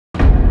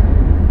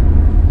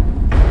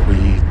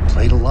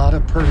lot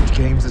of Purge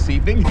games this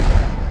evening.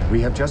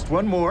 We have just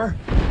one more.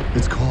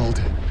 It's called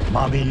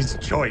Mommy's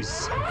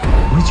Choice.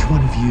 Which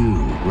one of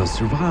you will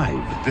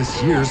survive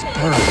This year's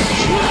Purge.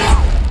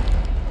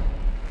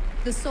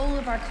 The soul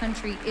of our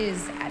country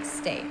is at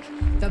stake.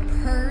 The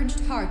purge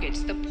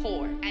targets the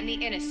poor and the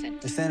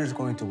innocent. The senator's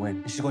going to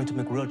win, and she's going to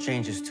make real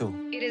changes too.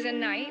 It is a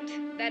night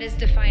that is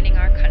defining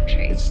our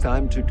country. It's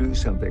time to do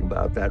something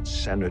about that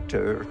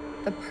senator.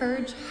 The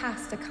purge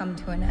has to come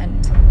to an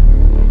end.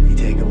 You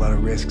take a lot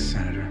of risks,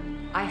 Senator.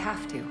 I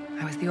have to.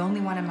 I was the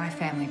only one in my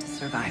family to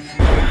survive.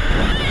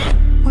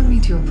 What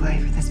made you apply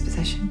for this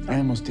position? I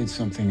almost did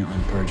something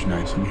on Purge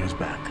night some years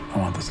back. I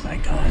want this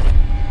night gone.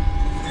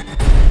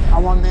 I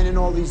want men in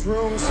all these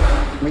rooms.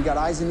 We got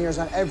eyes and ears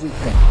on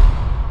everything.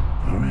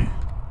 All right,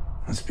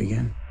 let's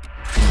begin.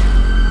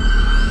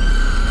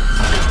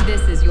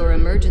 This is your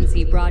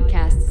emergency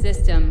broadcast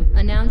system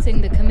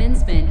announcing the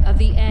commencement of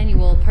the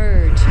annual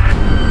Purge.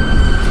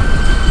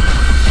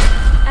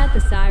 At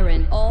the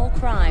siren, all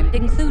crime,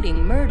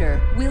 including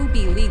murder, will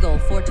be legal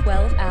for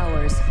 12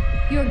 hours.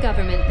 Your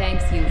government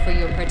thanks you for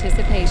your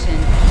participation.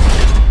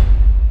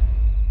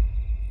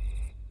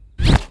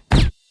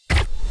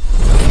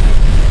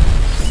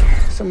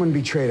 Someone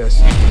betrayed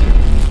us.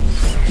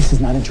 This is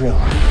not a drill.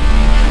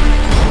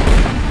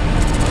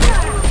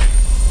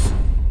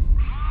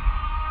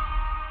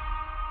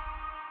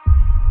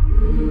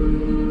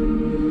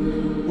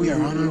 We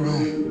are on our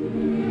own.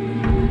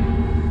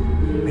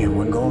 We have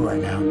one goal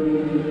right now.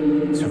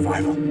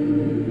 Survival.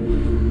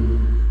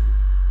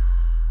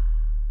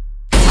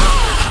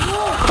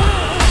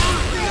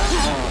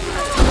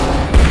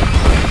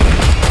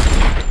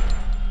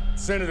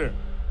 Senator,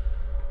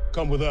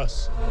 come with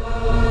us.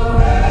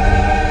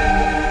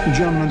 You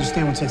gentlemen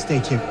understand what's at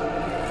stake here.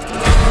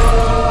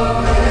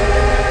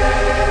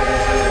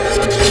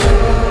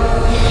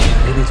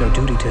 Maybe it's our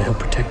duty to help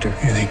protect her.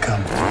 Here they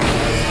come.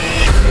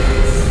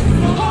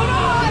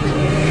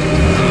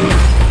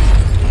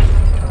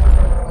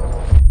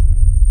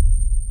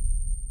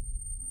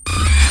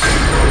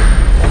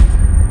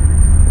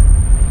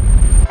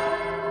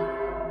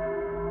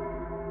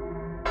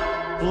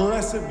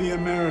 Blessed be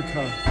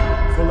America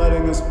for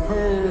letting us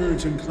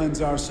purge and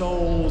cleanse our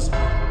souls.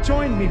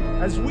 Join me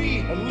as we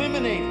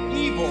eliminate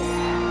evil.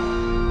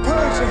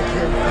 Purge and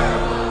kill.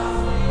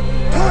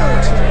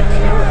 Purge.